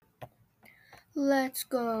Let's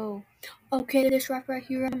go. Okay, this rap right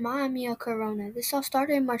here remind me of Corona. This all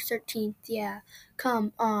started March 13th, yeah.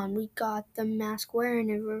 Come on, we got the mask wearing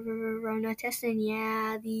and Corona testing,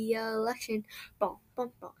 yeah. The election, boom,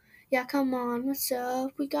 boom, boom. Yeah, come on, what's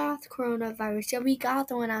up? We got the coronavirus, yeah, we got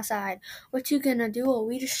the one outside. What you gonna do?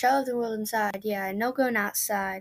 We just shoved the world inside, yeah, no going outside.